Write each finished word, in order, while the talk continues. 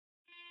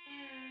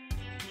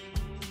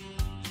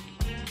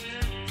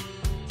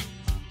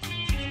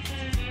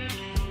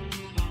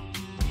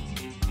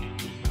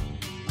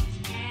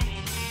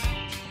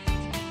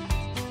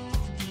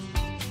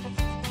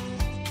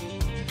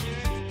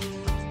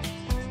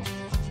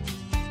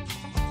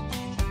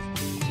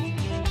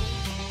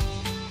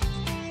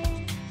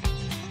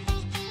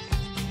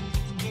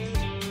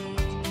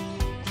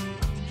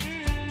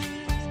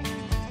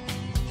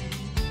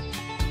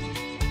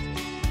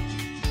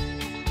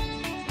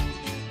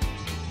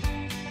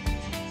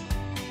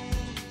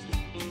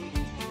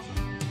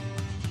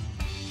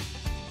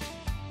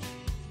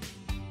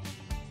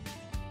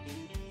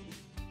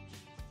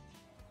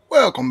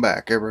Welcome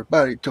back,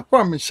 everybody, to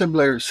Farming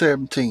Simulator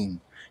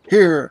 17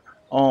 here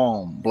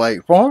on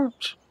Blake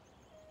Farms.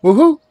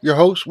 Woohoo! Your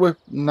host with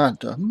not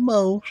the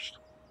most,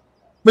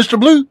 Mr.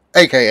 Blue,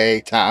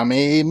 aka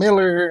Tommy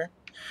Miller.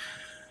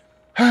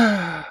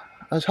 I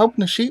was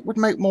hoping the sheep would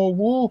make more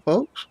wool,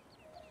 folks.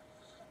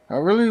 I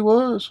really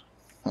was.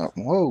 Oh,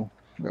 whoa,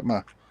 got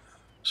my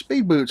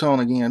speed boots on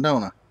again,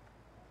 don't I?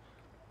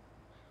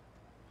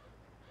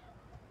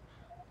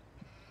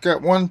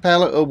 Got one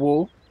pallet of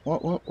wool.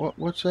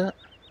 What's that?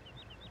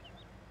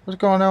 What's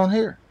going on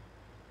here?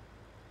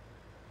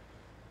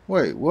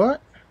 Wait,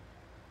 what?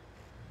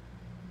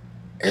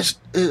 It's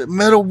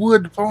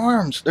Metalwood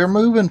Farms. They're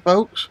moving,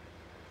 folks.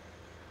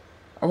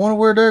 I wonder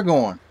where they're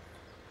going.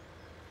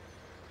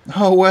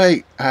 Oh,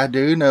 wait. I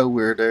do know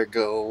where they're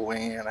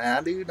going. I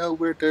do know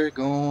where they're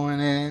going.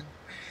 And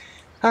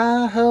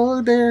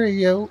hi-ho there,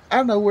 yo.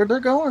 I know where they're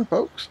going,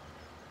 folks.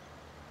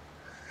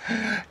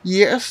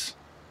 Yes.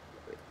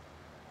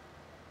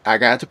 I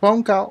got the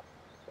phone call.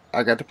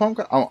 I'm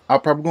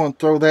probably going to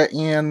throw that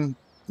in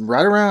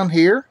right around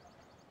here.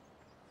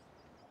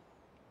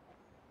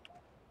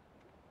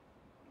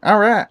 All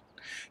right.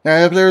 Now,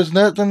 if there's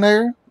nothing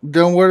there,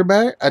 don't worry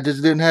about it. I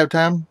just didn't have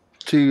time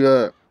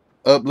to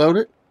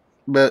upload it.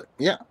 But,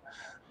 yeah.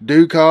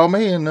 Do call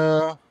me and,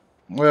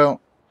 well,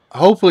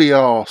 hopefully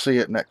y'all see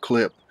it in that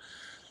clip.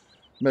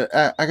 But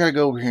I got to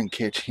go over here and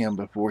catch him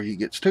before he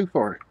gets too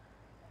far.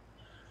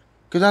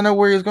 Because I know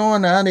where he's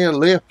going. I need a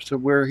lift to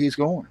where he's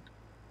going.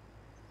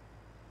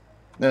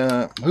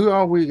 Who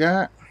all we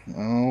got?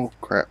 Oh,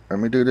 crap. Let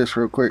me do this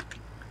real quick.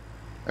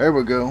 There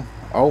we go.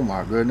 Oh,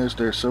 my goodness.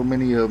 There's so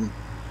many of them.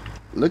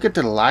 Look at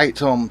the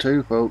lights on them,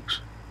 too,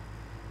 folks.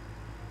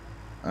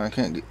 I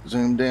can't get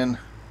zoomed in.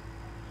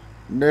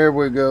 There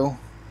we go.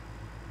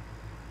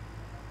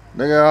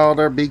 They got all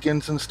their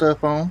beacons and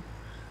stuff on.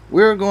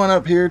 We're going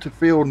up here to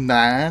field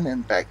 9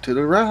 and back to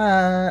the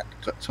right.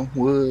 Cut some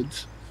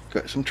woods.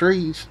 Cut some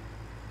trees.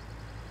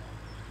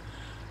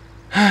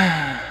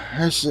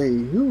 Let's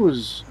see. Who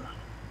was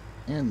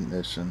in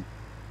this one?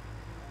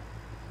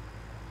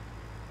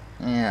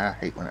 Yeah, I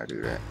hate when I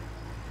do that.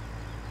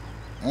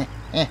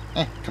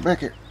 Come back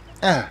here.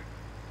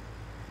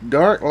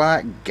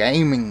 DARKLIGHT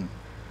Gaming.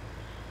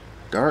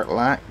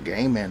 DARKLIGHT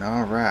Gaming.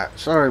 Alright.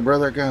 Sorry,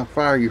 brother. I gotta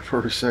fire you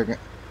for a second.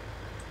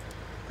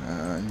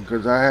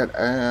 Because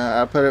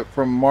I put it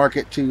from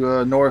market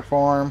to North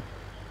Farm.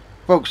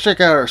 Folks, check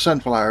out our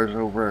sunflowers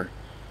over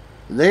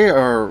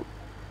there.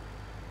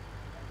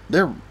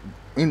 They're,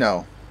 you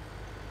know,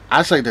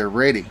 I say they're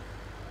ready.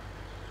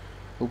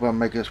 Hope I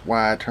make this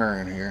wide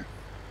turn here.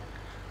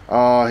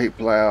 Oh, he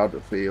plowed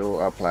the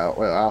field. I plowed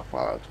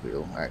the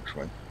field,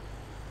 actually.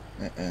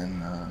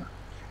 And I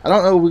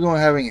don't know if we're going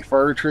to have any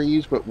fir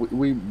trees, but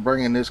we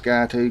bringing this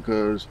guy too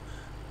because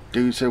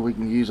dude said we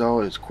can use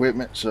all his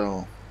equipment,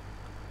 so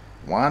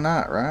why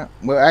not, right?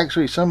 Well,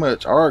 actually, some of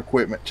it's our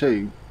equipment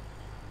too.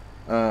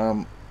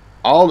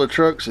 All the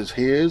trucks is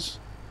his,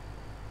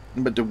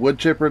 but the wood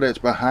chipper that's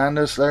behind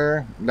us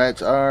there,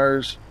 that's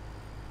ours,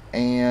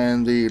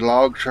 and the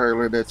log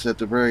trailer that's at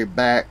the very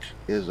back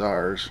is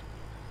ours.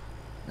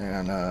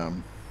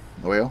 And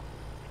well,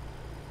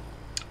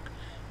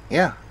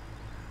 yeah.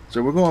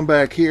 So we're going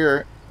back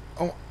here.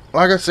 Oh,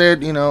 like I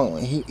said, you know,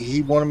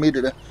 he wanted me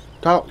to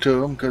talk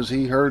to him because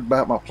he heard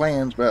about my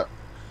plans about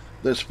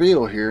this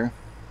field here.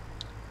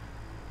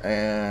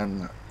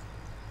 And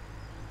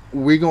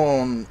we're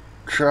going to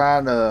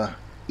try to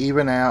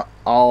even out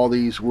all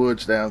these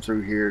woods down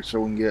through here so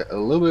we can get a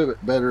little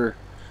bit better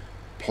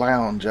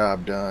plowing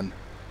job done.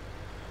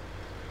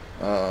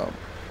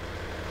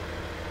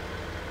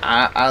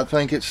 I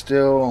think it's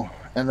still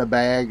in the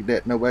bag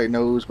that nobody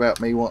knows about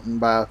me wanting to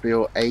buy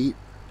field 8.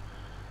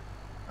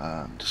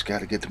 Just got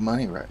to get the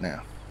money right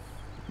now.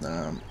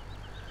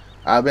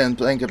 I've been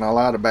thinking a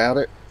lot about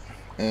it.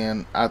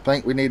 And I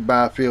think we need to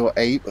buy field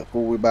 8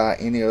 before we buy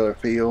any other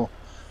field.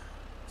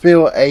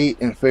 Field 8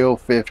 and field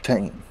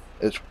 15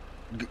 is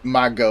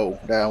my goal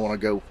that I want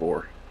to go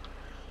for.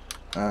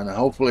 And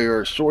hopefully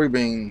our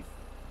soybean,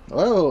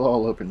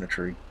 all up in the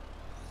tree.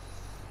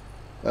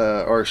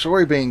 Our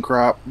soybean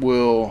crop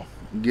will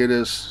get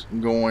us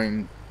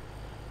going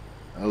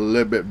a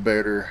little bit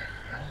better.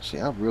 See,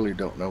 I really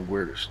don't know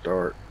where to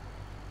start.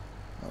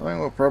 I think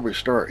we'll probably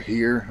start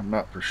here. I'm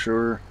not for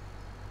sure.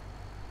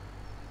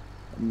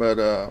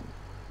 But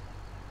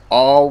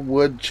all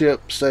wood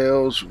chip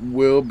sales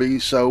will be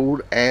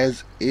sold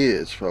as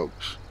is,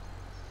 folks.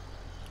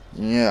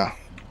 Yeah.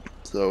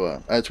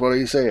 So that's what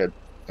he said.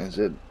 He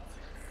said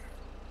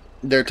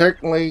they're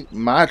technically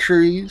my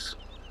trees,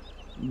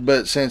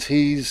 but since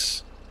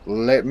he's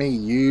let me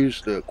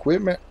use the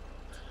equipment,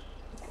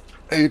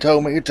 he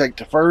told me to take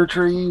the fir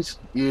trees,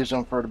 use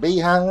them for the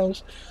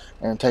beehives,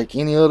 and take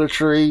any other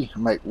tree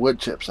and make wood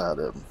chips out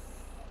of them.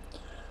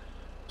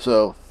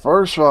 So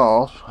first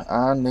off,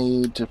 I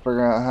need to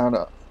figure out how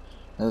to,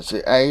 let's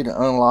see, A,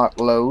 to unlock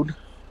load,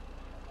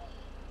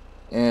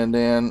 and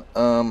then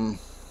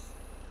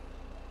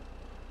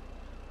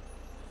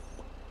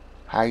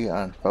how you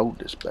unfold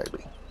this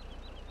baby.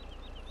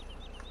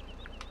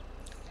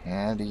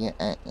 How do you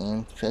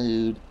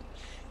include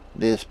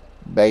this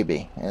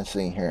baby? Let's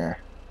see here.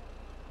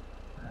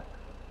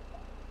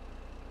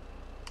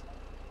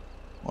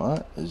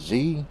 What?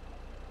 Z?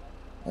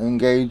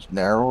 Engage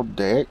narrow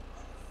deck?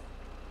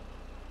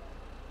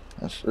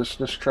 Let's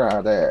just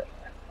try that.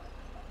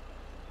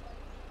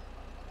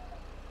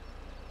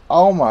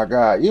 Oh my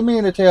god. You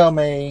mean to tell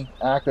me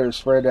I could have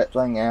spread that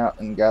thing out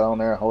and got on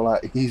there a whole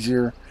lot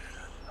easier?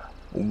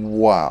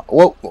 Wow.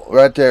 Whoa,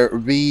 right there.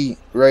 V,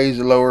 raise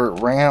the lower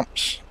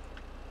ramps.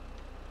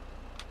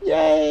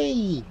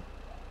 Yay!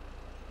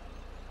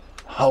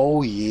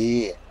 Oh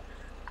yeah.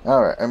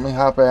 Alright, let me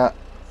hop out.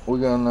 We're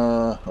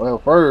gonna, well,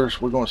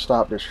 first we're gonna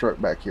stop this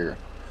truck back here,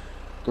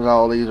 because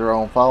all these are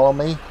on follow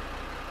me.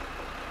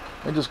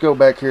 And just go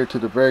back here to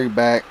the very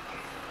back.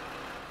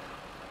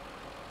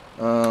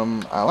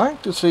 I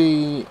like to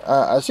see,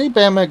 I see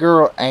Bama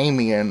Girl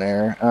Amy in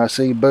there. I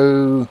see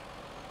Boo.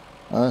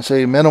 I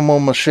see Minimal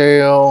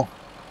Michelle.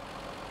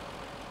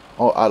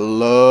 Oh, I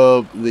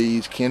love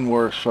these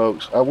Kenworth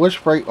folks. I wish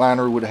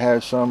Freightliner would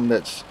have some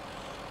that's,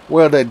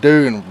 well, they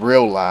do in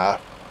real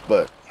life,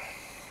 but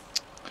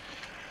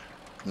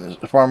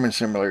the Farming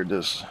Simulator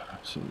does.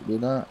 So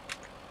did I?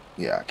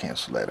 Yeah, I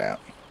cancel that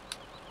out.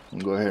 I'm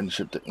gonna go ahead and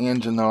shut the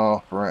engine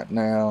off right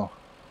now.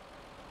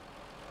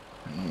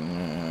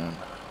 And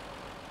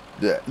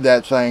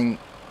that thing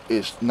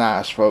is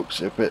nice, folks.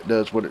 If it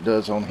does what it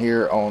does on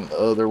here, on the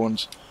other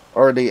ones,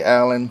 R.D.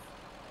 Allen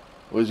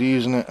was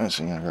using it. Let's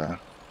see, I gotta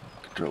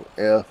Control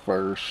F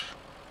first.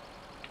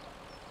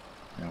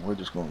 And we're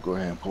just gonna go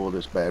ahead and pull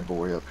this bad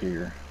boy up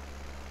here.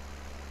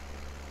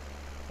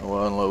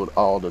 I'll unload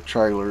all the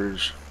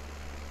trailers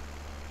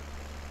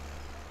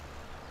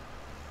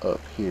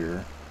up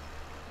here.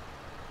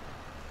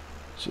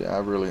 See, I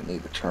really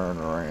need to turn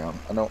around.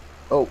 I don't.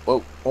 Oh,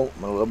 a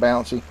little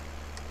bouncy.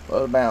 A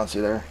little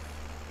bouncy there.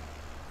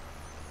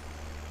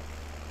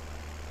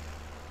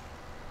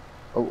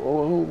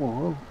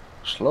 Oh.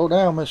 Slow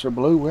down, Mr.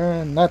 Blue.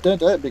 We're in not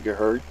that big a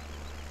hurry.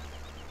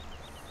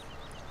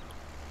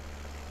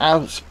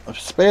 I've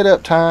sped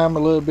up time a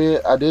little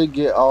bit. I did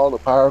get all the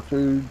power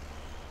food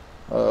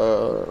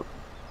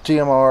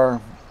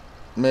TMR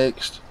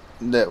mixed.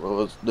 That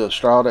was the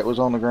straw that was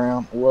on the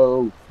ground.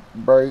 Whoa,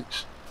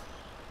 brakes.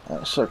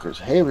 That sucker's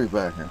heavy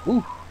back here.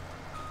 Whew.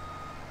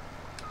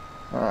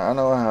 Alright, I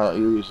know how to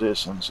use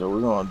this one, so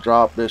we're going to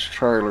drop this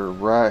trailer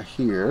right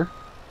here.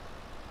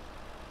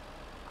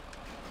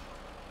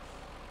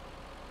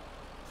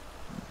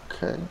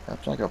 Okay, I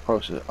think I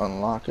probably should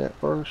unlock that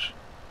first.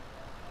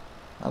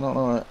 I don't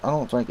know, I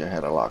don't think it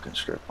had a locking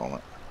strip on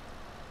it.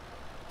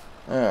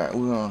 Alright,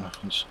 we're going to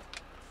just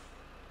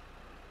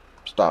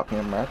stop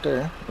him right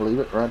there. Leave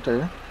it right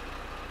there.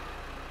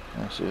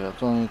 Let's see, I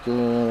think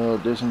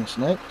this one's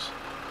next.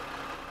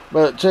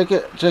 But check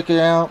it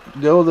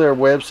out. Go to their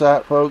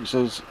website, folks.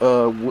 It's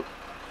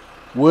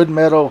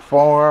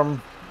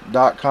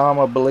woodmetalfarm.com,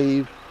 I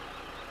believe.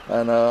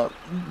 And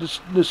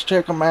just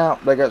check them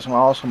out. They got some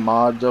awesome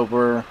mods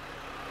over.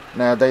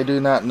 Now they do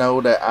not know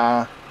that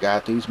I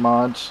got these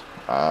mods,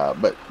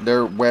 but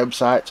their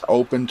website's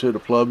open to the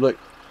public.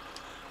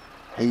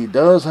 He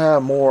does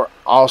have more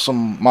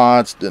awesome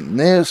mods than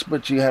this,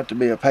 but you have to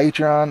be a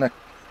Patreon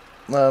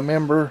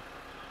member.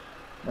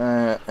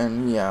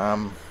 And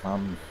yeah,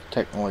 I'm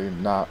technically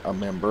not a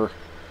member.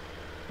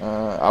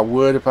 I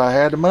would if I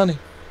had the money.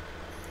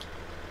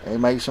 They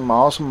make some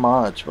awesome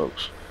mods,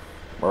 folks,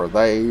 or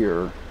they,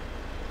 or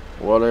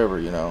whatever,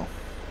 you know.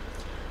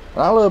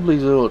 And I love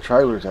these little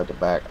trailers at the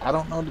back. I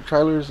don't know the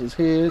trailers is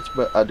his,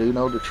 but I do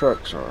know the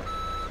trucks are.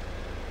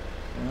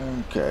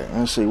 Okay,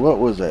 let's see, what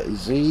was that?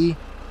 Z,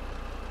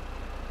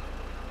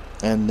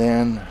 and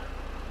then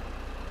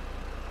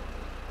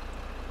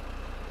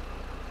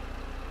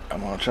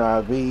I'm gonna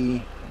try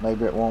V.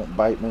 Maybe it won't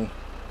bite me.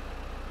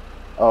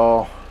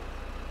 Oh,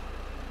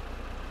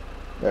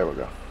 there we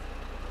go.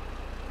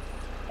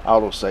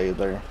 Auto save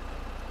there.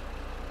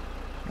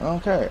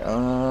 Okay,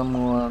 I'm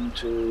going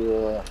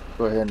to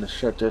go ahead and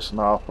shut this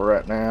one off for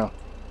right now.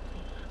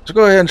 Let's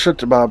go ahead and shut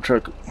the Bob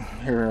truck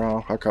here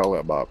off. I call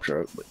that Bob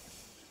truck, but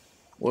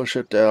we'll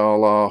shut that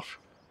all off.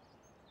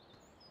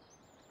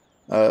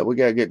 We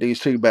gotta get these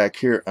two back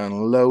here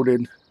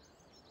unloaded.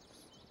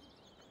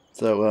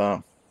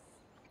 So,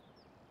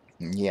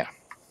 yeah.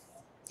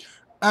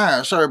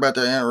 Alright, sorry about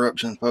the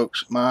interruption,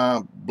 folks.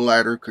 My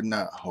bladder could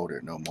not hold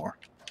it no more.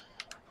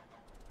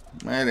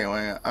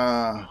 Anyway,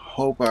 I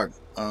hope I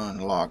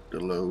unlocked the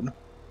load.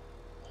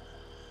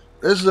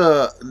 This is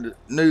a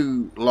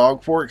new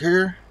log fork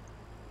here.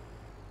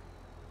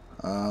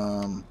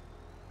 Uh-oh.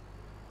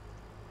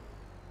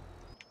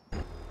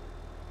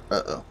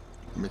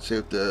 Let me see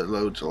if the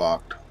load's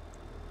locked.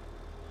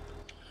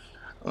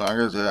 Like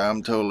I said,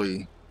 I'm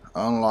totally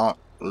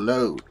unlocked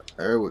load.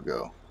 There we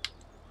go.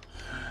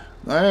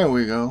 There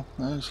we go.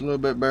 That's a little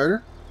bit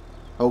better.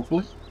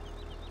 Hopefully.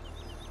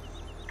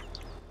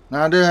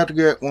 Now I do have to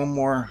get one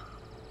more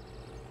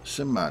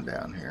semi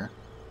down here.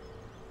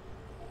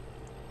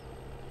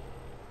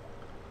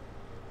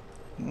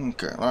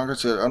 Okay, like I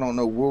said, I don't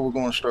know where we're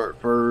going to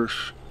start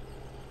first.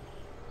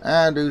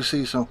 I do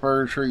see some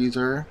fir trees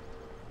there.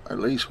 At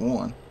least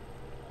one.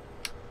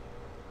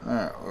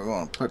 Alright, we're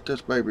going to put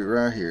this baby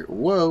right here.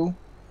 Whoa.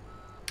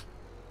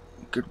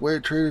 Good way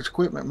to treat his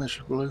equipment,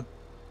 Mr. Blue.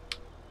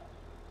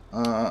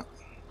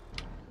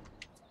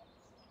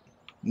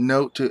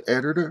 Note to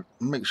editor.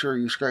 Make sure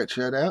you scratch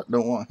that out.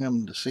 Don't want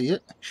him to see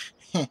it.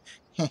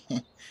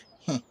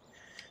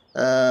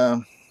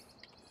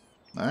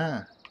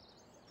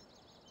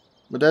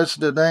 But that's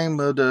the name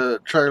of the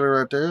trailer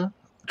right there.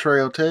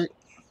 Trail Tech.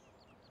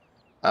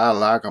 I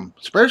like them.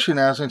 Especially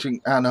now since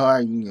I know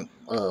I can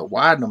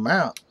widen them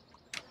out.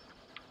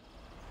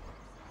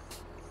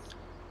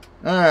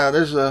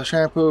 This is a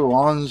shampoo,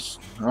 whatever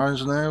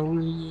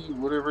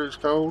it's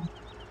called.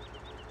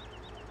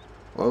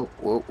 Whoa,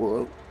 whoa,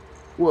 whoa,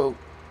 whoa,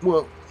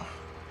 whoa.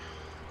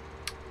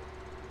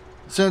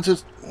 Since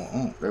it's,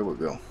 oh, there we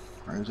go.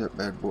 Raise that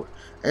bad boy.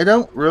 It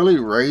don't really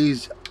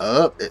raise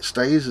up. It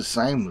stays the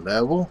same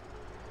level.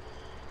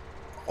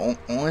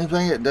 Only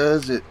thing it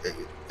does, it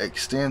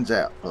extends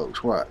out,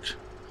 folks. Watch.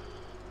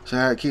 See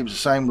how it keeps the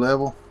same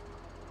level?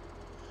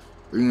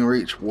 You can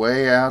reach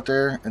way out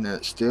there and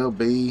it still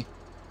be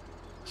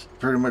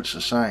pretty much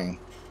the same.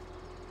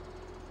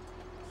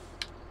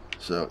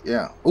 So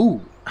yeah.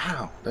 Ooh,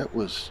 ow, that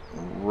was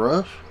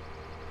rough.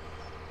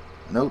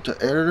 Note to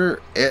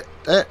editor, edit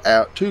that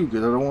out too,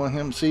 because I don't want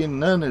him seeing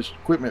none of his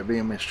equipment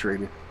being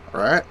mistreated.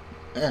 Alright?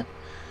 Yeah.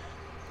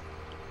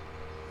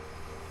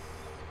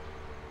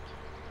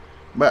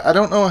 But I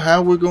don't know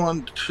how we're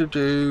going to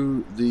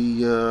do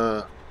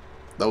the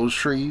those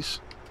trees.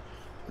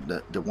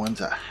 The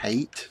ones I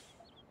hate.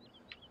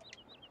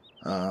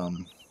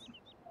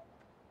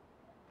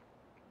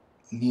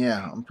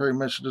 Yeah, I'm pretty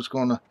much just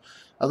gonna,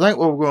 I think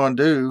what we're gonna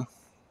do,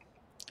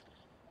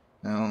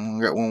 we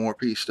got one more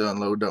piece to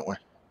unload, don't we?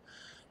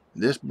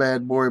 This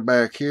bad boy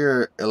back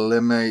here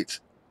eliminates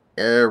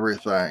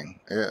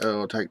everything.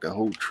 It'll take the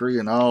whole tree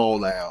and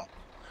all down,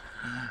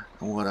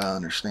 from what I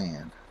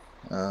understand.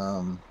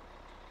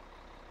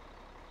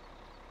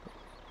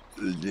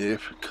 The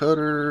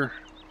cutter.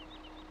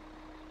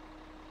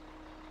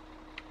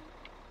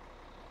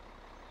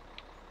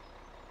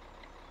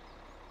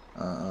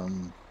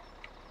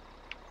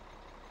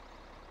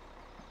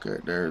 Okay,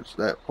 there's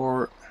that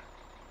part.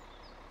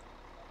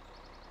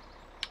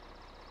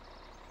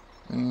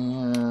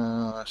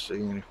 Let's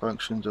see, any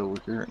functions over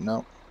here?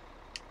 Nope.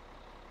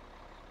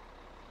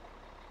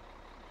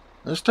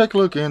 Let's take a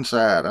look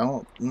inside. I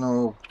don't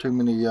know if too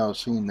many of y'all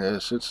seen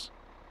this. It's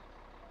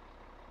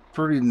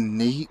pretty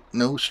neat.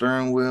 No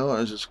steering wheel.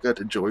 It's just got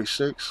the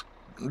joysticks.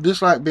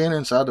 Just like being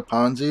inside the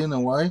Ponzi in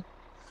a way.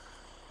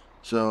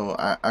 So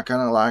I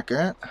kind of like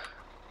that.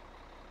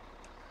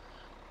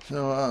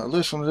 So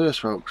listen to this,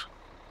 folks.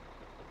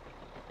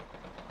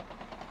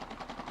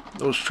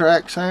 Those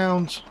track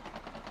sounds.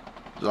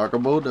 It's like a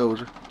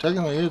bulldozer.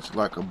 Technically, it's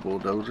like a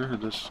bulldozer.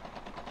 Just,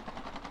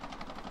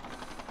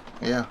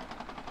 yeah.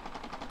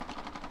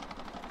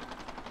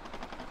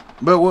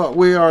 But what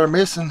we are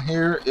missing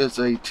here is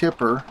a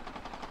tipper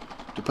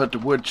to put the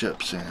wood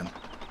chips in.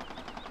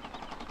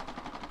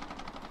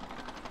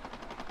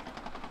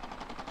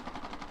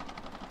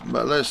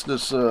 But let's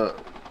just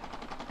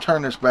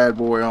turn this bad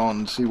boy on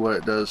and see what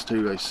it does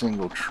to a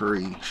single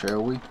tree,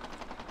 shall we?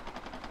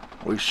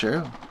 We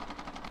shall.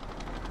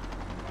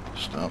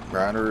 Stump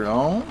grinder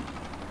on.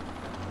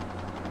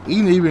 You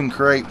can even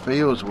create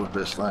fields with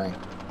this thing.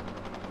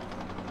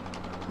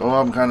 Oh,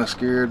 I'm kind of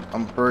scared.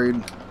 I'm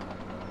afraid.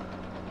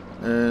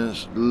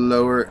 Let's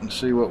lower it and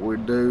see what we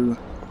do.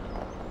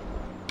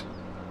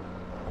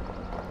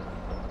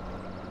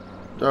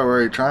 It's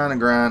already trying to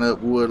grind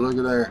up wood. Look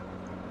at there.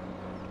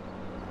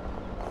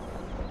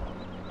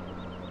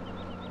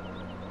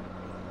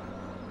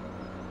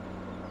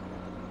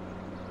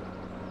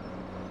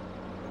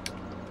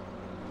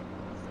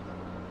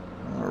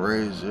 I'll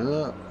raise it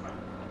up.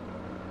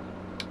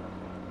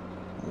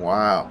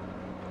 Wow.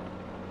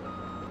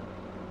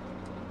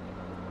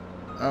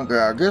 Okay,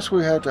 I guess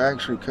we have to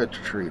actually cut the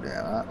tree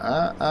down.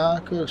 I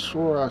could have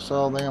swore I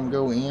saw them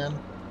go in.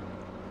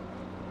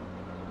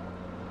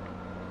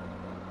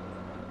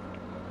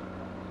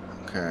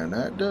 Okay,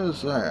 that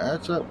does that.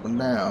 That's up and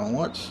down.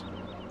 What's...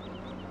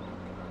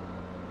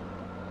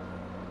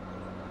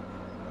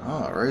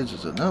 Oh, it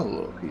raises another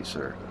little piece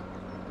there.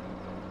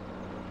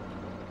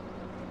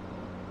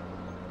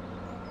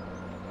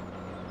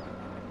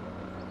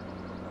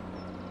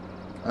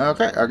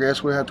 Okay, I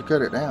guess we have to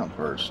cut it down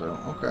first, so,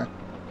 okay.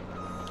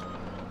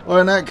 Well,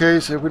 in that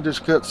case, if we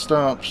just cut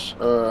stumps,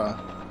 we're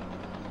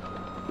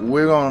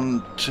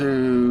going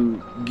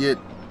to get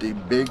the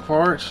big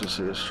parts. Let's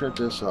see, let's shut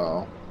this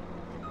off.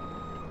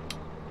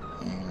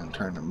 And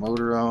turn the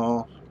motor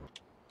off.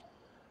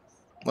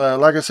 Well,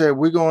 like I said,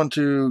 we're going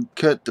to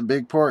cut the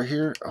big part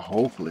here.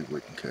 Hopefully we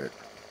can cut.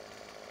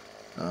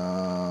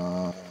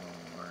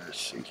 Let's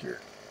see here.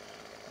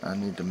 I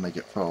need to make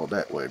it fall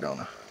that way,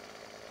 don't I?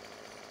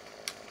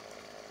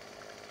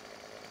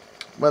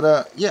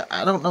 But, yeah,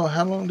 I don't know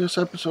how long this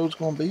episode's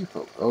going to be,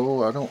 folks.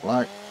 Oh, I don't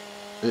like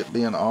it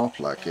being off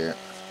like that.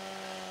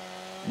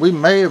 We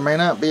may or may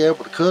not be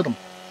able to cut them.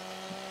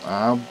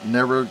 I've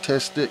never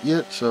tested it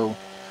yet, so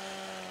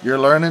you're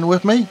learning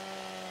with me.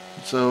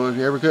 So if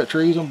you ever cut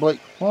trees on Blake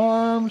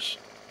Farms,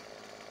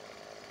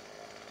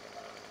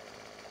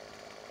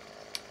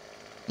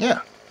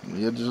 yeah,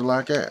 just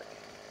like that.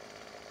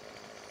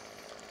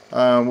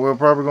 We're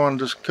probably going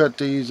to just cut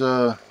these.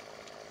 Oh,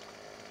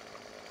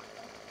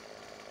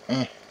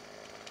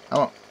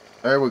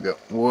 there we go.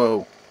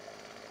 Whoa.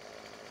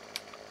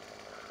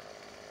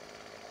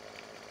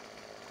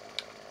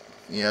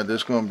 Yeah,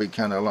 this is going to be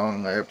kind of a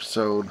long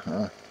episode.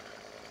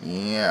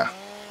 Yeah.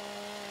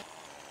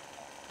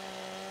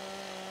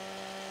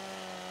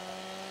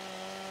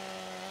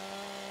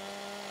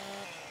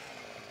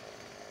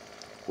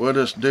 We'll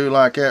just do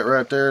like that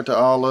right there to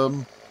all of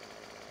them.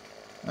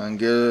 And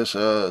get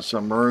us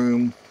some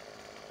room.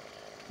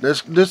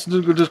 This is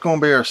just going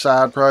to be our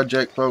side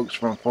project, folks,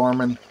 from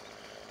farming.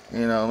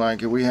 You know,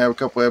 like if we have a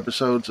couple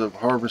episodes of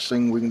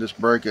harvesting, we can just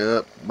break it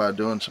up by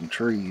doing some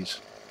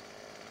trees.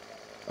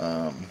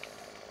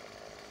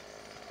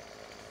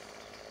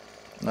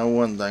 Now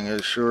one thing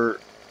is sure,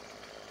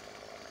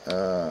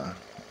 it's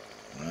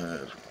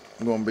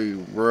going to be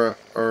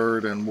rougher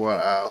than what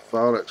I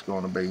thought it's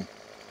going to be.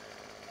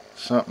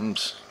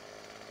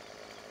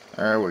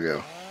 There we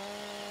go.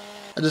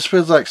 It just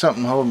feels like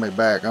something holding me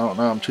back. I don't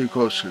know, I'm too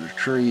close to the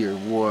tree or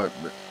what,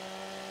 but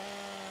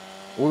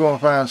we're going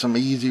to find some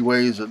easy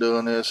ways of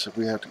doing this if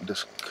we have to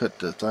just cut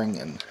the thing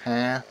in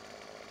half.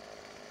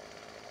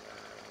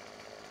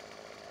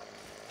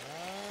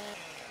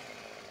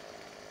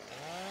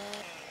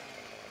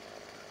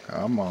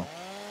 Come on.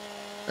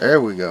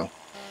 There we go.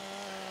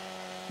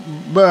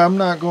 But I'm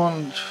not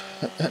going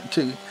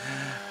to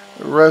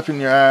roughen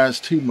your eyes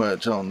too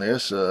much on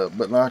this.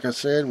 But like I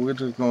said, we're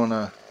just going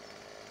to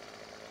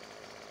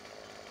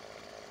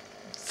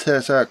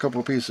test out a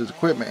couple of pieces of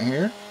equipment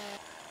here.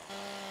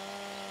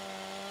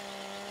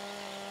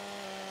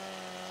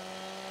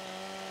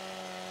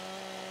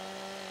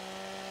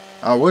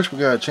 I wish we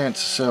got a chance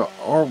to sell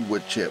our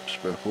wood chips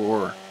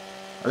before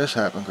this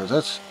happened, because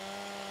that's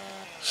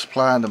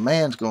supply and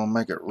demand's going to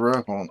make it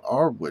rough on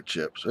our wood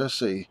chips. Let's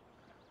see.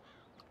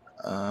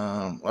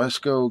 Let's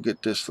go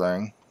get this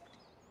thing.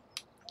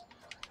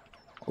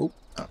 Oh,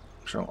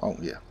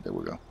 yeah, there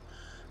we go.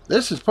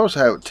 This is supposed to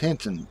have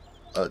tension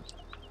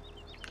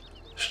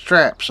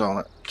straps on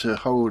it to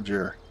hold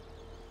your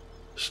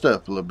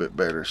stuff a little bit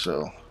better,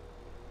 so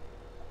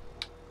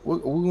we're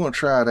going to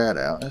try that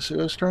out.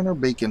 Let's turn our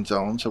beacons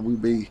on so we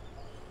be,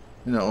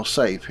 you know,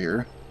 safe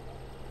here.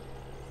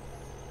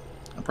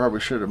 I probably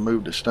should have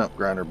moved the stump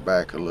grinder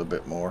back a little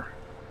bit more.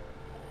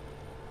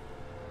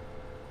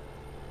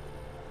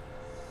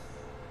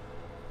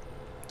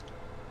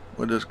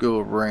 We'll just go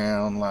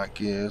around like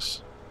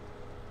this.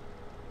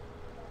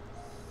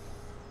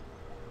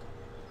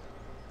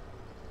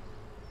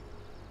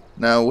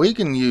 Now we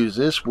can use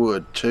this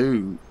wood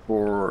too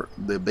for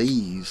the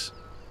bees,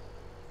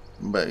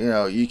 but you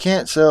know, you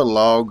can't sell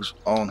logs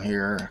on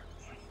here.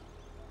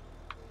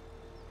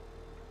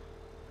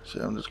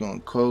 So I'm just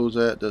going to close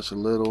that just a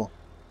little,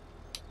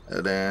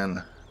 and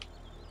then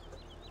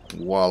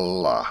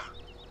voila,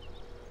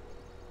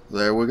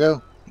 there we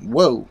go.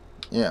 Whoa,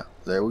 yeah,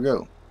 there we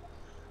go.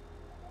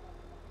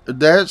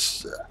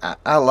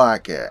 I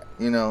like that.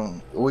 You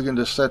know, we can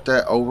just set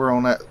that over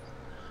on that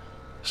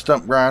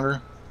stump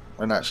grinder,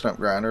 or not stump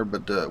grinder,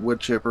 but the wood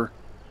chipper,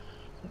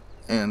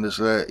 and just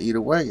let it eat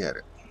away at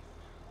it.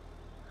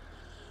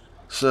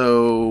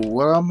 So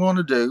what I'm going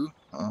to do,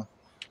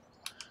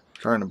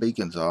 turn the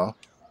beacons off.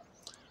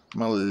 I'm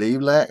going to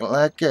leave like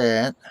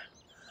that.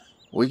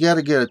 We got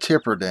to get a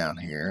tipper down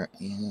here,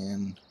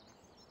 and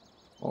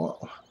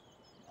well,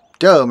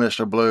 duh,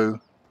 Mr.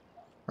 Blue,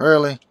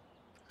 really,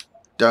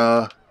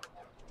 duh.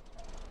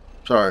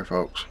 Sorry,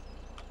 folks.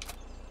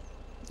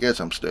 Guess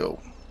I'm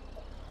still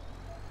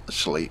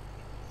asleep.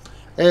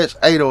 It's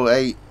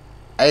 8:08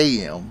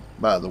 a.m.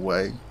 by the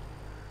way.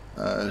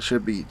 It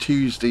should be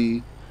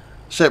Tuesday,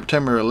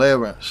 September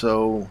 11th.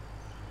 So,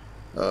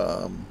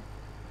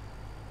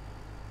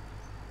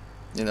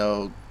 you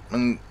know,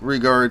 in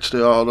regards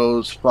to all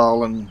those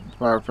fallen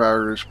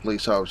firefighters,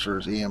 police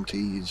officers,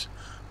 EMTs,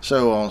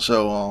 so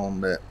on,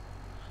 that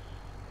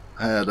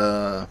had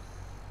a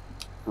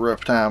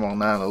rough time on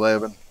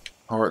 9/11.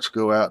 Hearts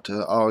go out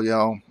to all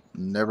y'all.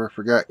 Never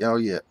forgot y'all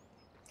yet.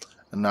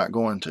 I'm not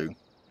going to.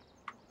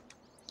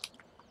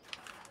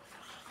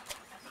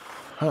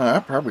 I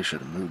probably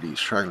should have moved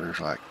these trailers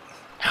like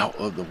out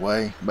of the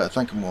way, but I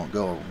think I'm going to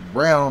go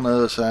around on the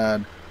other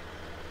side.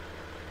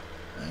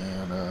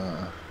 And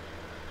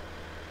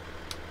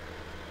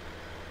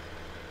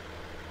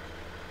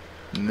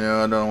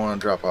no, I don't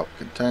want to drop off a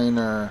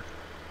container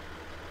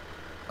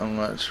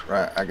unless,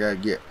 right, I gotta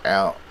get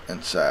out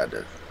inside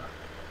the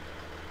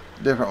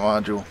different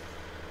module.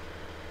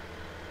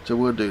 So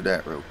we'll do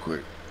that real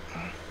quick.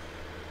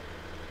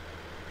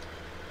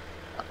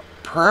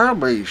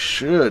 Probably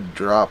should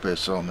drop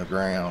this on the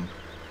ground.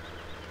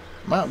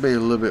 Might be a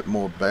little bit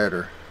more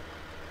better,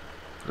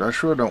 but I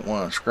sure don't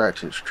want to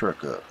scratch his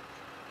truck up.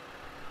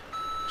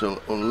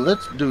 So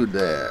let's do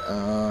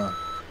that.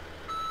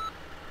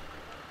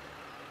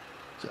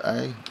 Is it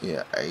A?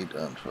 Yeah, A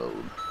to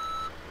unfold.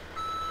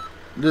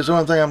 Just the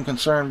only thing I'm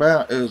concerned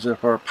about is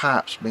if our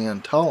pipe's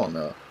being tall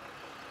enough.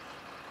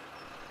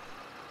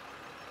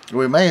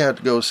 We may have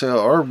to go sell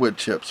our wood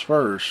chips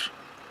first,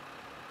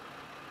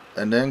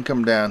 and then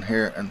come down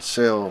here and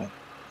sell,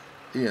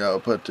 you know,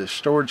 put the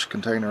storage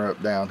container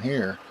up down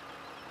here.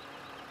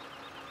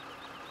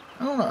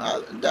 I don't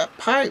know, that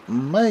pipe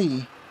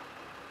may...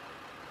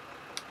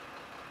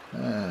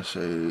 Let's see,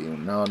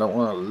 no, I don't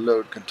want a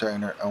load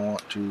container, I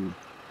want to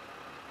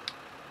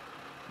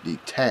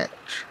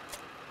detach.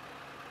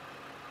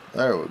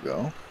 There we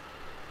go.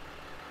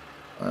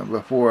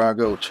 Before I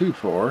go too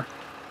far,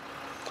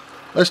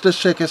 let's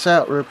just check this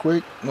out real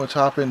quick. Let's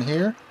hop in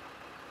here.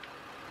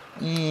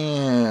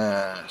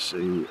 Yeah, let's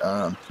see,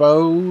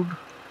 unfold,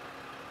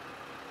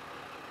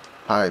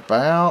 pipe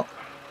out.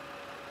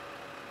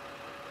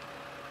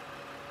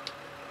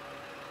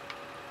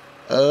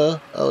 Oh,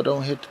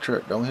 don't hit the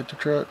truck, don't hit the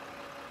truck.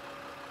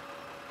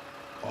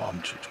 Oh,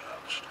 I'm too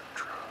close to the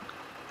truck.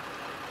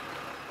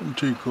 I'm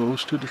too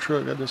close to the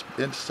truck. I just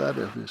inside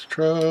of this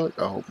truck.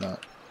 I hope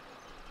not.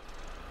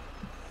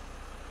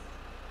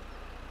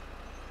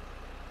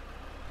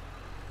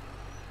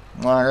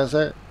 Like I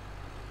said,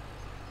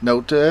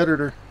 note to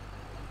editor.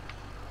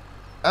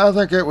 I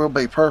think it will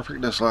be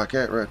perfect just like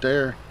that right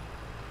there.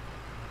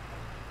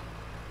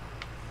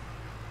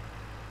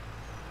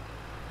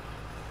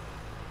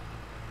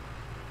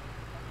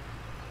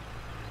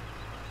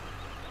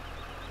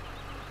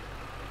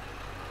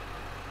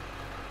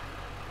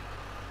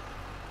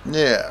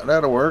 Yeah,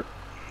 that'll work.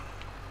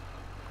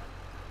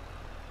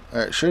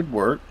 That should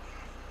work.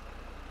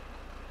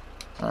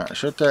 Alright,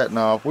 shut that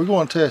off. We're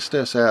going to test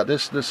this out.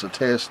 This is a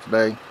test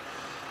today.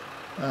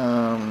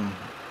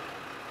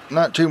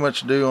 Not too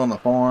much to do on the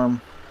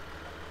farm.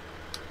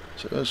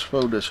 So let's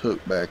fold this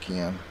hook back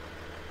in.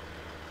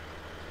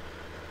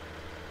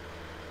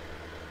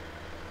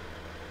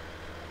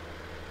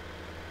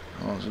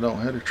 As long as it don't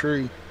hit a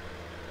tree.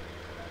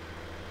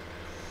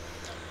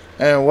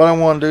 And what I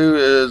want to do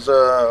is,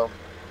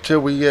 till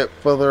we get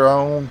further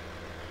on,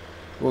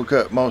 we'll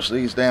cut most of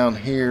these down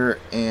here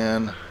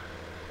and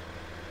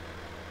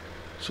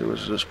see,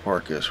 let's just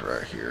park this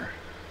right here.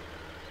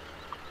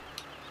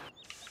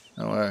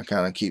 That way I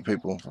kind of keep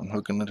people from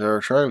hooking into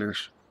our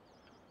trailers.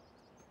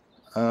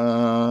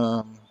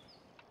 I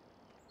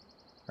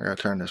gotta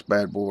turn this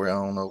bad boy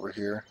on over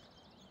here.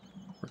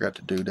 Forgot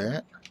to do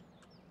that.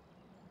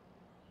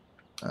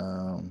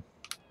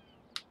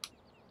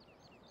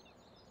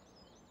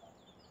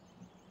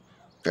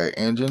 Okay,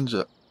 engines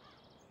up.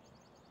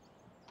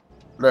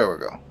 There we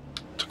go.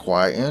 It's a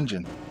quiet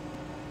engine.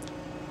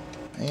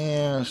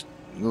 And let's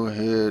go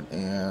ahead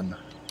and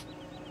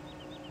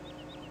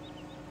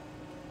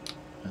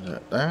is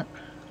that?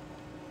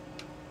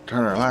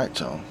 Turn our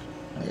lights on.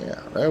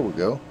 Yeah, there we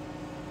go.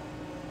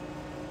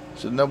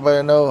 So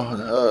nobody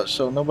know.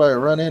 So nobody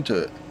run into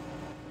it.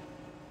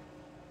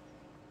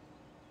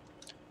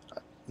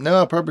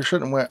 No, I probably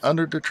shouldn't have went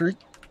under the tree.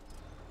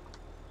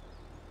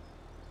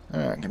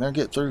 Alright, can I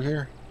get through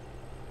here?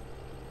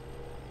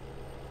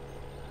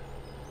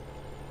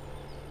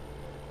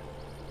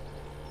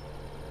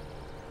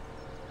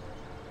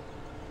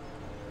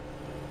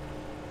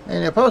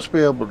 And you're supposed to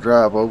be able to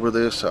drive over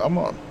this, so I'm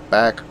going to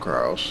back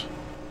across.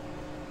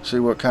 See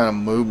what kind of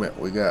movement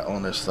we got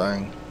on this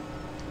thing.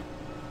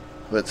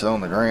 If it's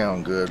on the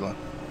ground good.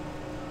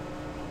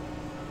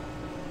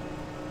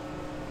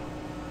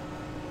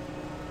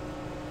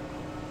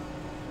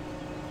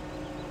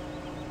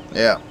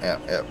 Yeah,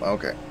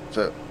 okay.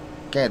 So,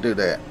 can't do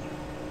that.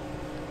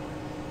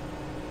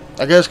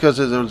 I guess because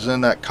it was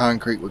in that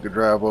concrete we could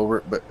drive over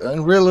it, but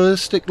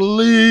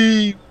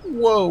unrealistically,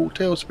 whoa,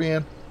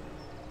 tailspin.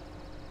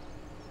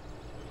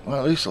 Well,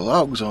 at least the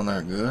logs on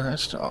there good.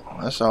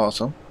 That's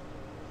awesome.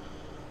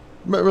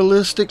 But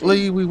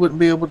realistically, we wouldn't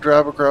be able to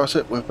drive across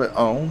it with it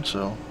on,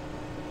 so.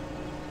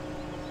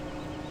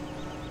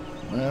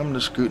 Well, I'm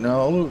just scooting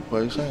all over the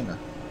place, ain't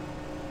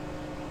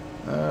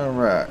I?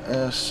 Alright,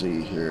 let's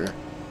see here.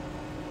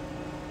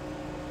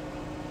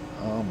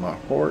 Oh, my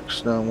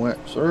forks done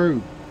went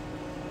through.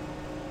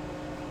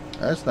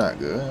 That's not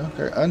good.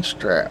 Okay,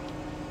 unstrap.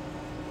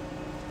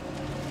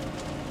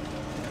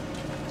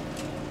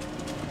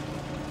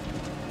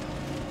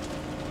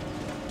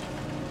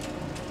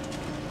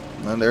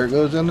 And there it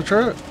goes in the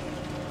truck.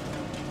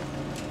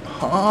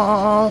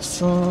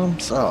 Awesome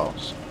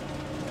sauce.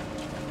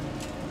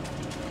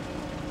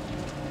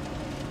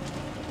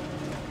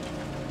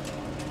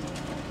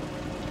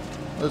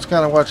 Let's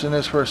kind of watching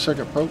this for a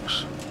second,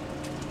 folks.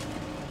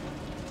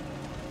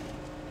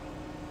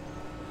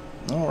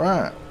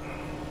 Alright.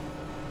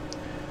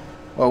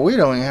 Well, we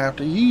don't even have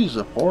to use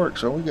the fork,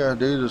 so we gotta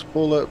do is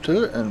pull up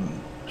to it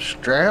and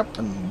strap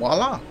and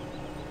voila.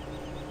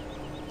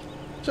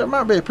 So it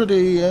might be a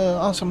pretty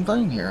awesome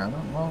thing here. I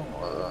don't know.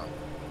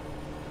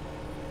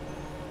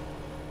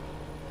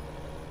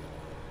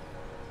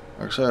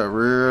 Like I said, I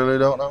really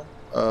don't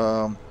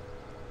know.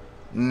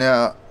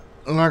 Now,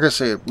 like I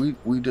said,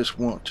 we just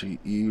want to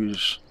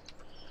use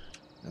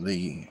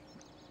the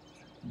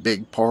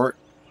big part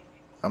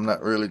I'm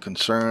not really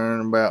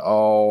concerned about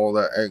all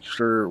that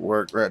extra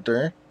work right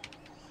there.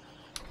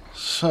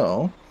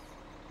 So,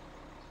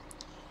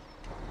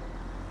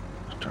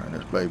 let's turn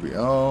this baby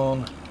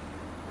on.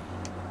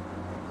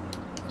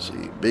 Let's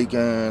see,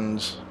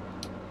 beacons.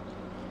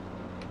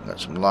 Got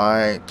some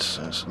lights.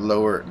 Let's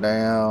lower it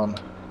down.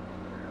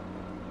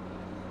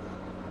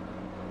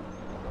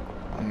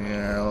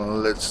 Yeah,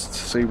 let's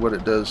see what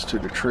it does to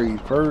the tree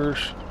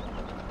first.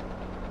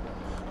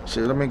 See,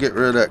 let me get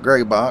rid of that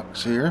gray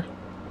box here.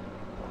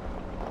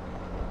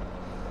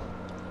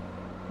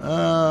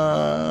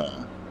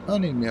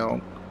 Honey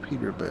milk,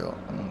 Peterbilt.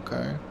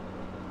 Okay.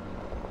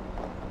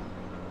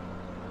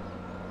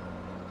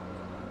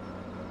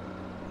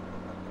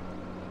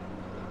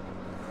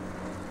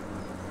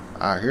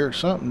 I hear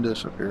something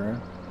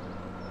disappearing.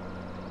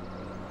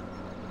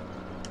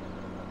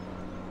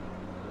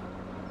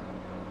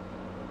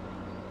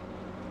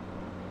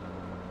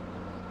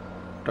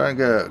 Trying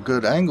to get a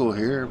good angle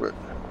here, but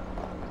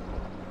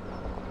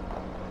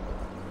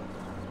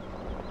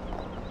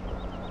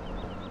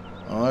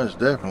oh, it's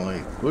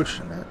definitely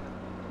pushing it.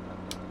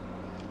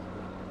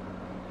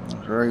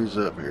 Let's raise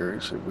up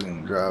here, see if we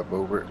can drive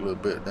over it a little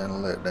bit,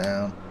 then let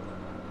down.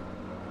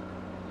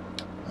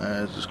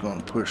 And it's just going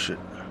to push it.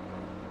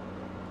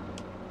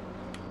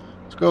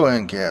 Let's go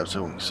end cap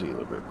so we can see a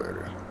little bit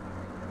better.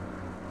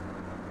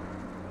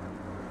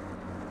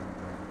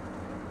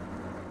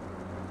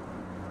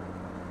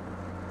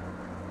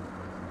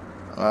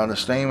 A lot of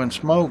steam and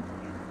smoke.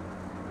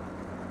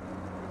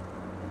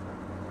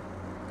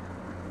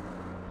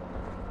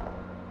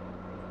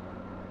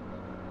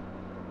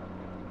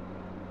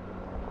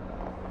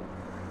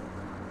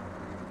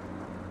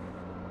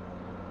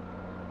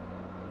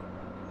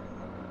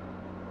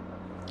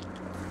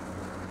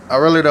 I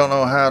really don't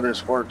know how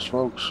this works,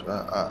 folks.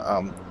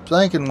 I'm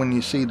thinking when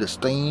you see the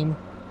steam,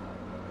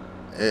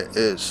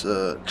 it's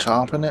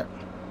chomping it.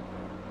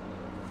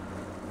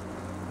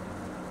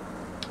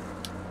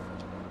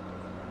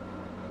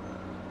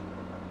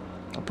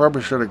 I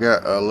probably should have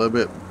got a little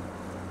bit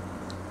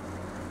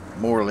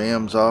more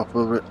limbs off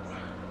of it.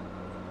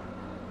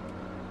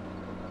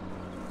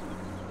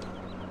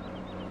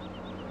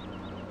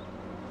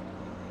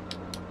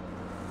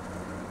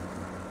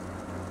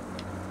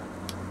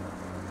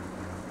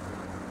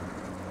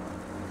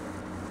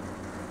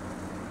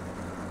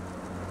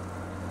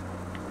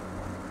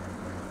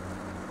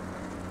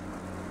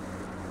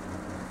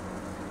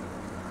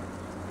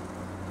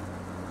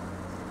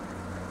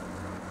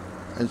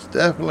 It's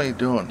definitely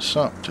doing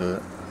something to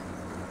it.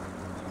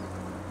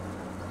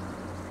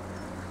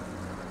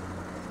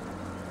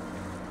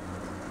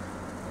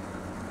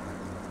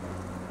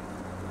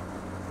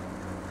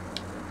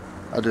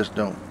 I just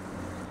don't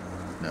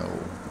know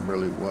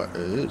really what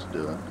it is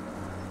doing.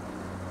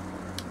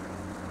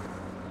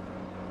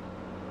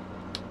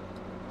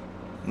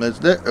 It's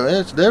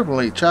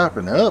definitely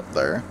chopping up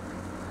there.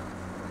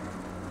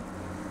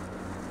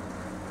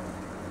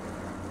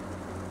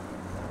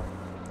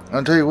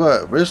 I'll tell you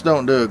what, if this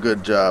don't do a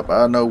good job,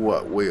 I know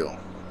what will.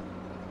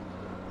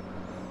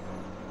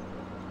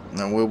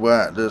 And we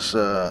might just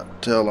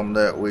tell him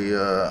that we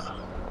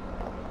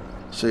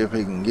see if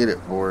he can get it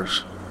for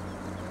us.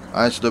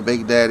 That's the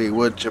Big Daddy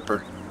wood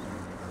chipper.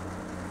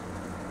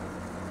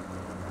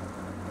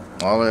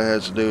 All it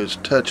has to do is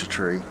touch a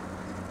tree.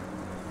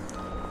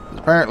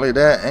 Apparently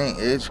that ain't,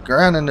 it's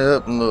grinding it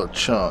up in little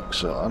chunks,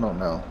 so I don't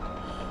know.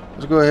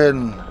 Let's go ahead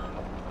and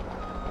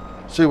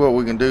see what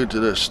we can do to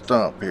this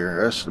stump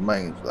here. That's the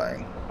main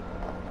thing.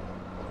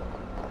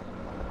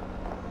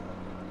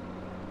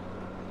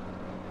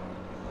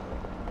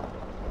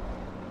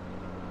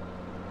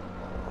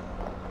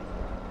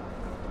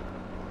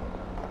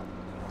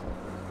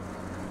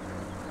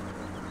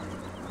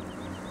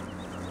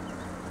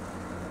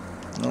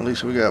 At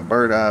least we got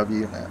bird eye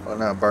view now. Well,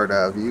 not bird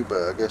eye view,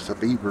 but I guess a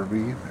beaver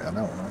view. I don't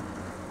know.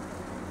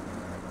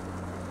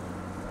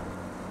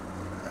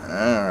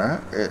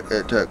 Alright,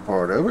 it took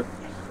part of it.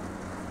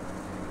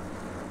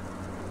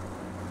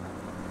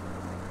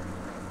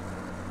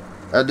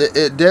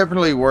 It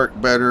definitely worked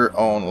better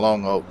on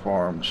Long Oak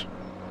Farms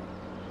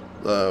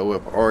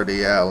with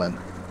R.D. Allen.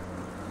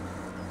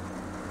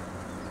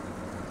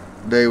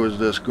 They was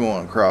just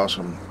going across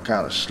them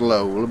kind of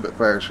slow, a little bit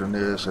faster than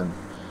this, and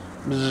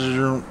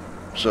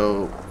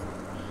so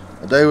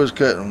they was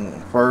cutting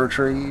fir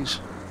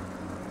trees.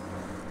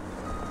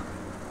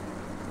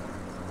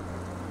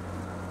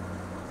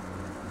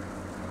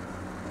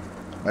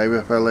 Maybe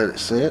if I let it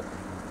sit.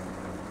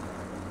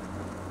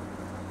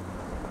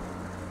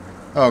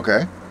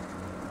 Okay.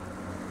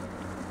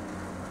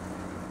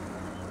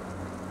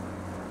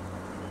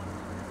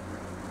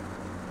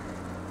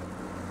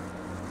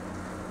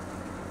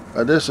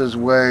 But this is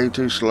way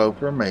too slow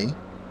for me.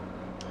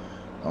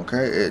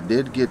 Okay, it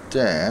did get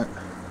that.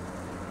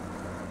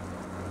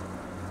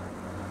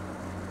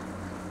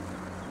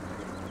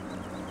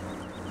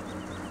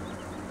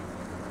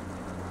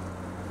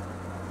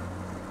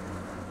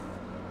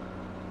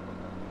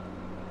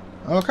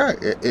 Okay,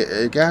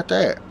 it got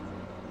that.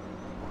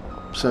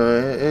 So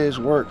it is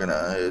working.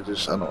 I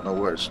don't know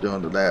what it's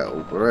doing to that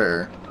over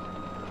there.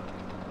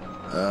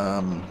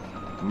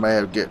 May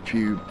have to get a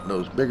few of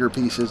those bigger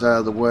pieces out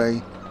of the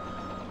way.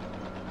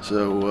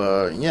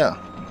 So yeah.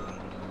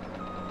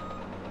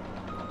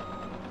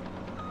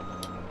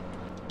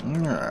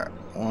 Alright,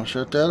 I'll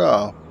shut that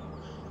off.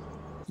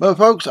 But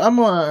folks, I'm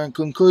going to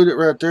conclude it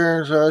right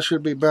there. So I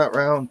should be about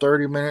around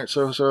 30 minutes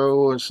or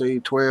so. Let's see,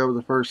 12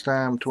 the first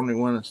time,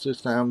 21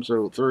 this time,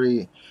 so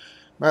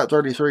about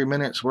 33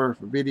 minutes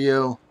worth of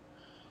video.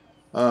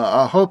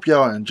 I hope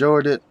y'all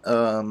enjoyed it.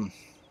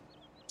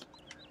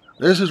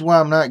 This is why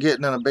I'm not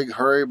getting in a big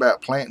hurry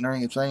about planting or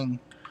anything.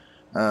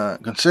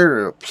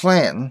 Consider it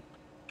planting.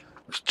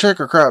 Let's check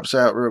our crops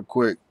out real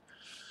quick.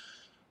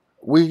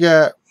 We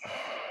got,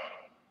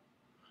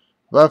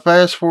 if I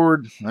fast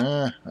forward,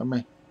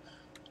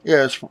 yeah,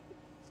 it's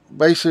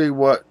basically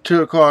what,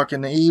 2 o'clock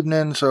in the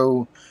evening.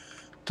 So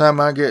time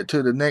I get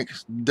to the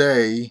next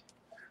day,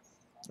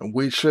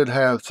 we should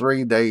have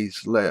 3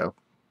 days left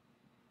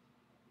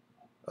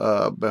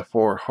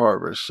before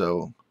harvest.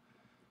 So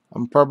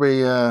I'm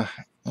probably I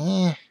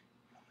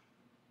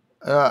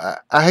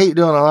hate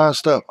doing a lot of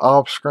stuff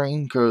off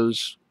screen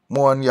because,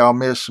 one, y'all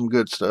miss some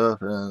good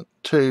stuff, and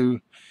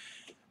two,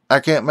 I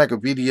can't make a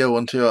video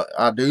until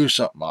I do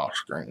something off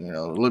screen,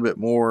 a little bit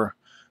more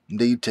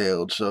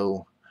detailed.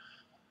 So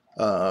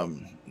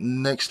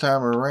next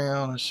time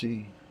around, let's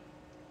see,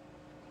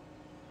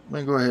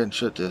 let me go ahead and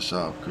shut this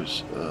off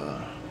because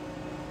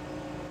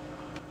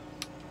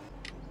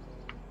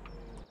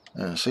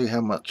and see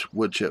how much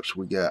wood chips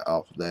we got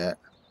off of that.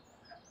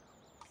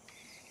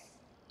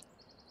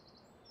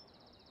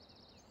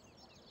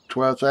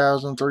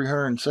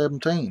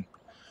 12,317.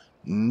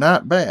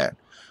 Not bad.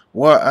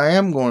 What I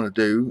am going to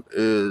do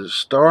is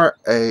start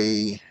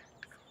a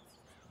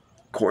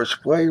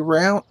courseplay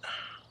route,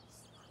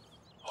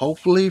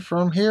 hopefully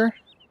from here,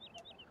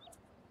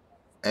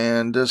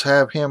 and just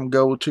have him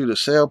go to the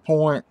sell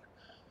point,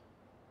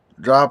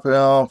 drop it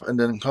off, and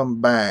then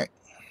come back,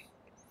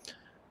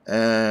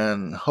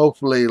 and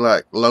hopefully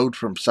like load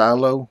from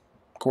silo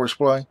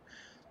courseplay.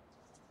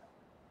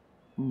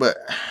 But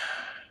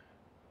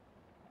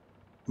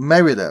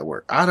maybe that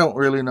work. I don't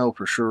really know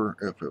for sure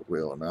if it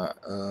will or not.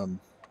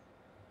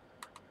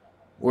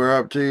 We're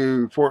up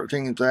to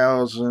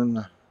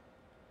 14,000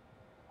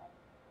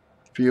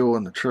 fuel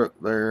in the truck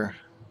there.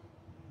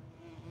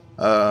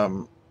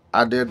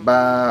 I did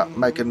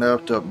make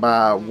enough to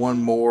buy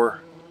one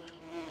more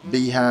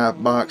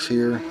beehive box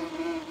here,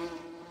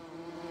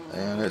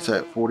 and it's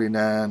at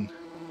 49.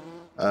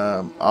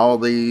 All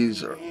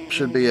these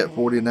should be at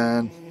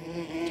 49.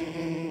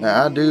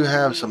 Now I do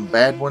have some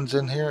bad ones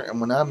in here, and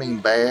when I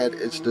mean bad,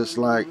 it's just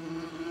like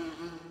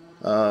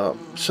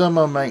some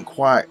of them ain't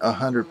quite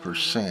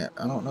 100%.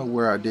 I don't know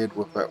where I did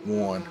with that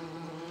one.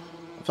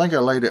 I think I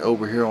laid it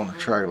over here on the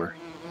trailer.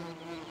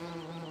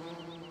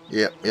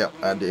 Yep,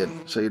 I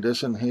did. See,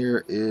 this in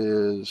here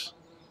is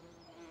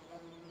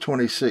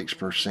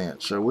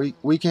 26%, so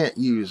we can't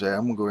use that.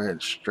 I'm gonna go ahead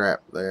and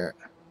strap that.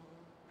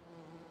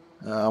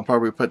 I'll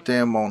probably put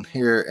them on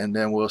here, and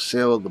then we'll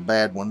sell the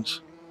bad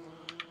ones.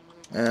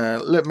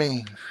 Let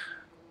me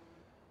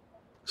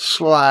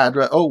slide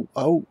right. Oh,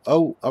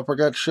 I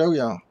forgot to show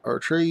y'all our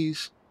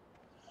trees.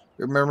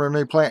 Remember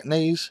me planting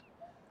these?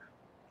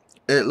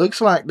 It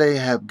looks like they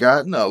have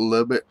gotten a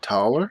little bit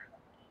taller,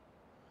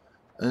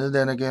 and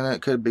then again,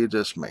 it could be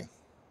just me.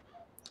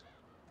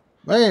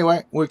 But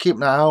anyway, we'll keep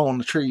an eye on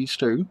the trees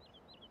too.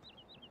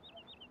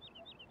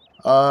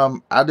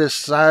 I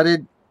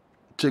decided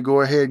to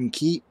go ahead and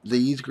keep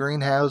these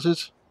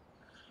greenhouses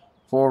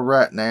for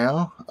right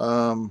now.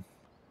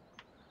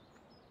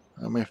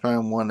 Let me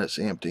find one that's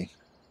empty.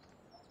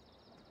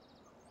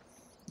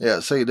 Yeah,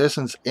 see, this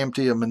one's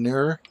empty of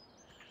manure.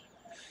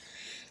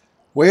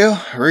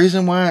 Well, the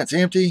reason why it's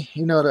empty,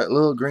 that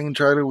little green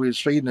trailer we was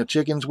feeding the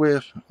chickens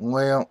with?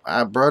 Well,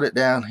 I brought it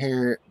down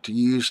here to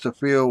use to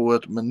fill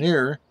with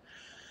manure,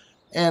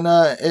 and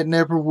it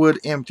never would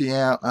empty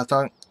out. I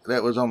think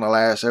that was on the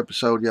last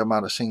episode. Y'all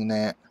might have seen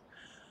that.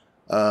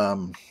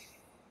 Oh,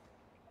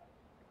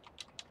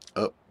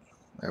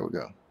 there we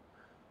go.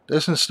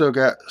 This one's still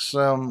got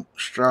some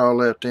straw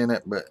left in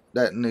it, but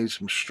that needs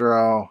some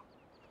straw.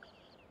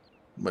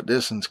 But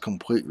this one's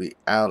completely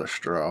out of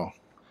straw.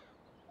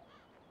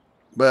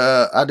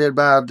 But I did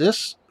buy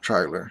this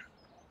trailer.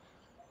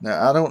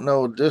 Now, I don't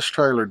know if this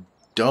trailer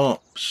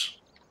dumps.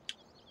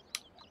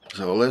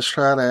 So let's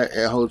try that.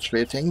 It holds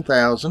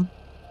 15,000.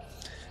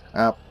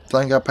 I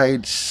think I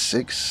paid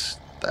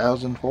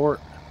 6,000 for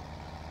it.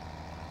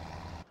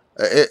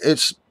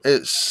 It's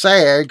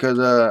sad because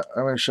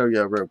I'm going to show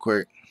you real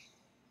quick.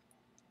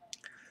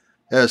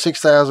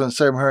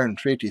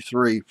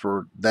 6,753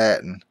 for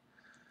that. And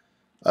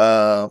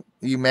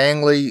you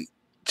manually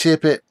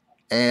tip it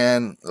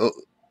and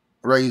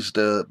raise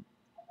the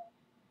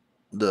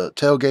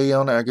tailgate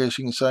on it, I guess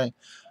you can say.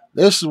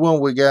 This is one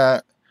we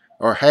got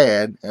or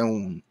had,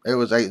 and it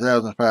was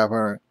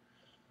 8,500.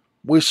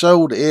 We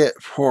sold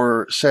it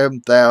for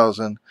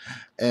 7,000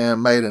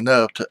 and made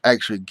enough to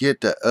actually get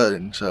that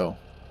oven. So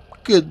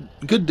good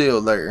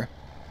deal there.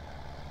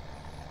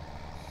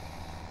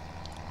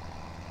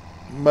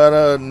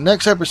 But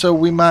next episode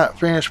we might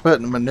finish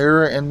putting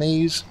manure in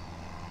these.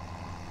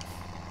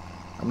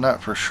 I'm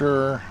not for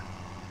sure.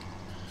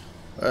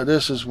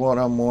 This is what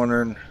I'm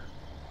wondering.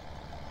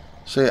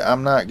 See,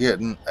 I'm not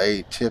getting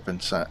a tipping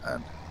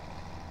sign.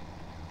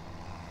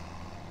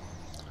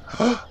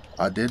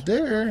 I did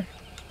there.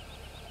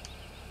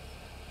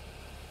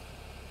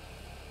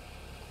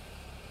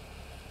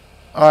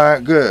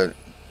 Alright, good.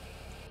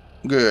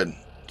 Good.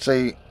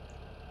 See.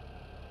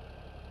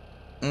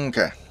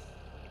 Okay.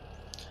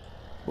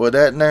 Well,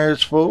 that there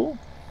is full.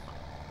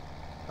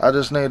 I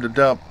just need to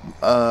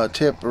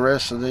tip the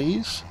rest of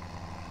these.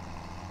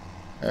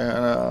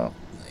 And,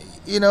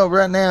 you know,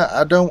 right now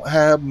I don't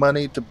have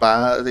money to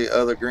buy the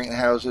other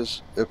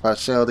greenhouses if I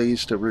sell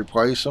these to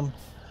replace them.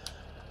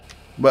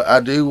 But I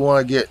do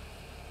want to get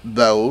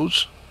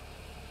those.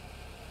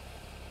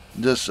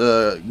 Just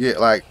get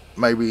like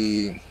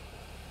maybe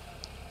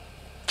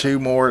 2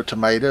 more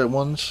tomato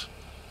ones.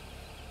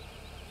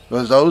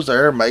 Because those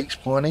there makes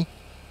plenty.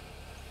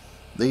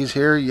 These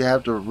here, you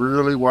have to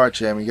really watch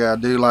them. You got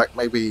to do like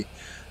maybe an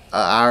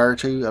hour or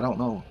 2. I don't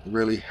know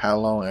really how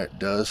long it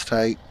does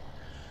take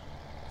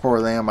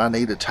for them. I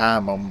need to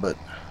time them, but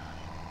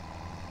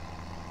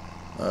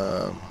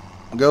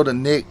go to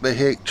Nick the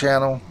Hick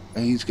channel.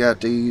 He's got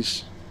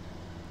these.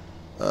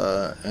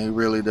 He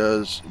really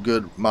does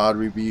good mod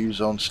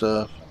reviews on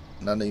stuff.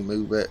 And I need to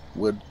move that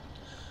wood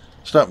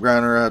stump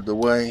grinder out of the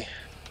way.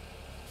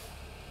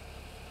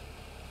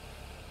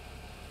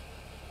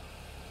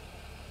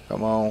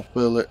 Come on,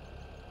 fill it.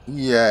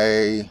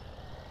 Yay.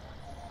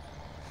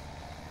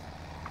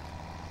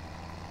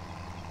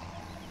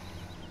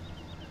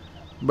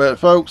 But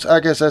folks,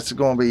 I guess that's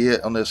going to be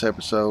it on this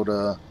episode.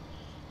 When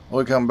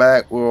we come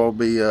back, we'll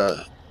be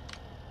oh,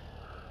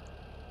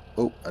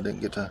 I didn't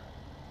get the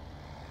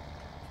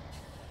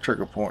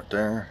trigger point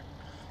there.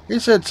 He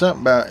said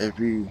something about if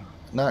you're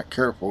not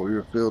careful,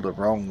 you'll fill the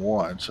wrong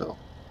one, so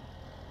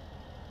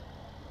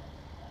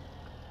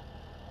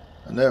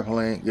I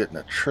definitely ain't getting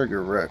a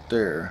trigger right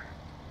there.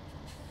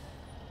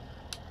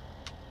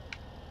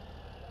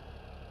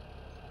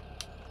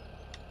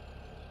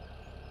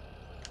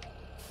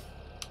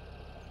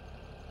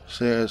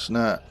 See, it's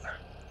not.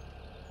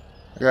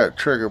 I got a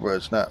trigger, but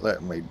it's not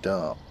letting me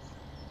dump.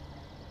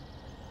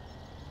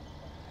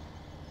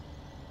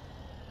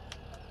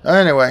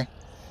 Anyway,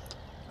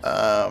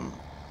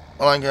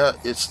 like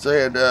it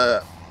said,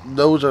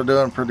 those are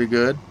doing pretty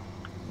good.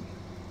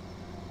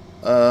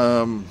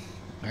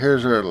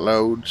 Here's our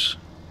loads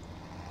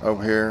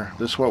over here.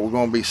 This is what we're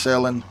going to be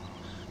selling,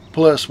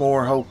 plus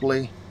more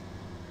hopefully.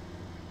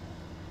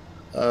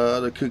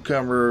 The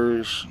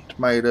cucumbers,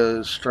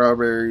 tomatoes,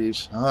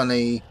 strawberries,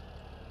 honey.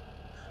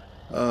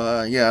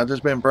 Yeah, I've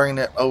just been bringing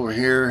it over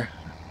here,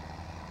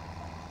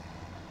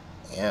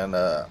 and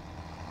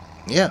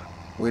yeah,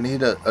 we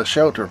need a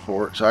shelter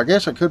for it. So I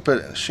guess I could put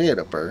it in a shed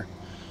up there,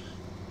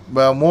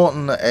 but I'm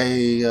wanting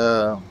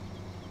a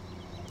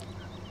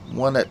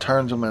one that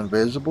turns them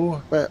invisible,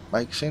 if that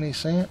makes any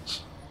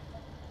sense.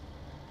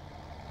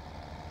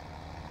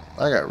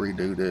 I got to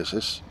redo this.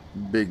 This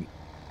big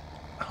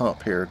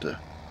hump here to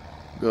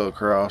go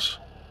across.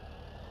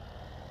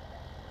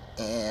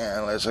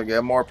 And let's get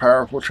a more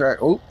powerful track.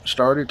 Oh,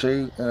 started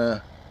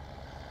to.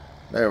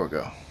 There we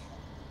go.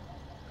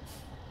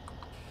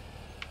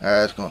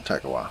 It's going to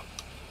take a while.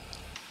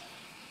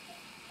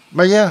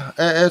 But yeah,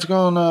 it's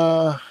going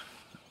to.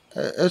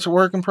 It's a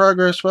work in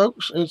progress,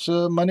 folks. It's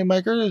a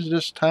moneymaker. It's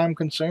just time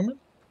consuming.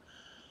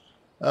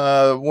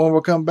 When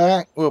we come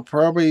back, we'll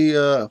probably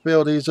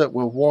fill these up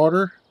with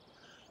water.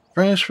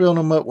 Finish filling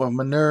them up with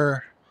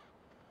manure.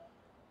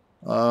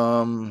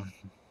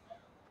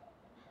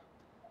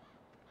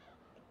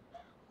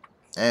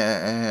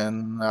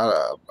 And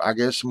I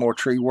guess some more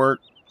tree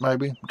work,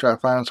 maybe. Try to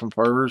find some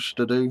firs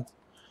to do.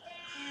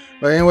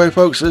 But anyway,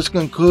 folks, let's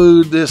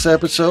conclude this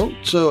episode.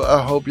 So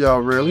I hope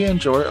y'all really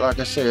enjoy it, like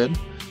I said.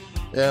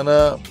 And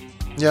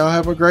y'all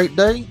have a great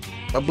day,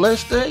 a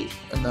blessed day,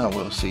 and I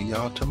will see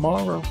y'all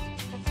tomorrow.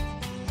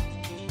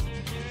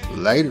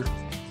 Later.